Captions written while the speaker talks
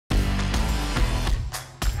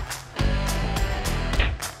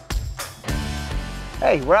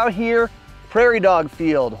Hey, we're out here, prairie dog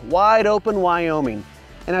field, wide open Wyoming.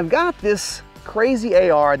 And I've got this crazy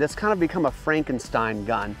AR that's kind of become a Frankenstein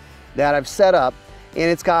gun that I've set up. And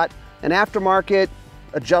it's got an aftermarket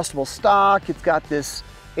adjustable stock. It's got this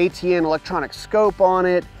ATN electronic scope on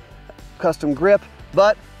it, custom grip.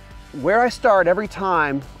 But where I start every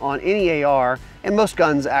time on any AR, and most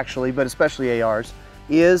guns actually, but especially ARs,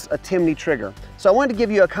 is a Timney trigger. So I wanted to give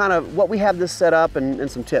you a kind of what we have this set up and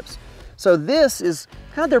some tips. So this is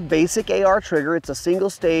kind of their basic AR trigger. It's a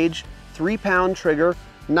single stage, 3-pound trigger,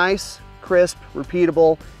 nice, crisp,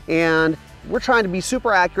 repeatable, and we're trying to be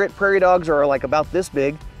super accurate. Prairie dogs are like about this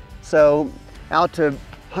big, so out to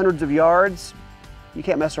hundreds of yards, you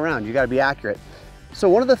can't mess around, you gotta be accurate. So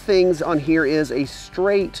one of the things on here is a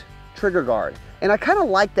straight trigger guard, and I kind of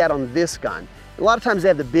like that on this gun. A lot of times they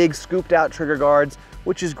have the big scooped out trigger guards,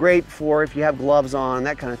 which is great for if you have gloves on,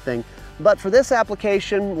 that kind of thing. But for this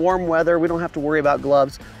application, warm weather, we don't have to worry about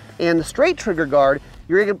gloves. And the straight trigger guard,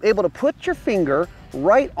 you're able to put your finger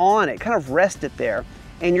right on it, kind of rest it there,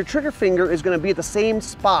 and your trigger finger is going to be at the same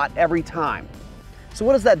spot every time. So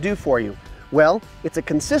what does that do for you? Well, it's a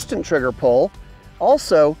consistent trigger pull.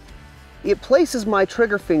 Also, it places my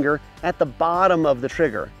trigger finger at the bottom of the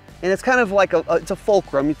trigger. And it's kind of like it's a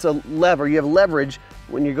fulcrum, it's a lever. You have leverage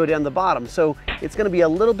when you go down the bottom. So it's going to be a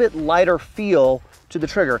little bit lighter feel to the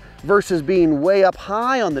trigger versus being way up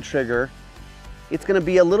high on the trigger. It's going to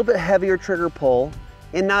be a little bit heavier trigger pull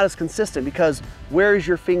and not as consistent, because where is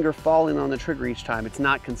your finger falling on the trigger each time? It's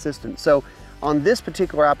not consistent. So on this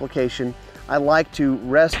particular application, I like to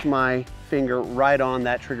rest my finger right on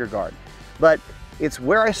that trigger guard. But it's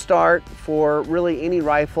where I start for really any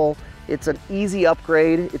rifle. It's an easy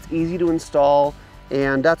upgrade, it's easy to install,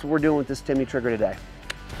 and that's what we're doing with this Timney trigger today.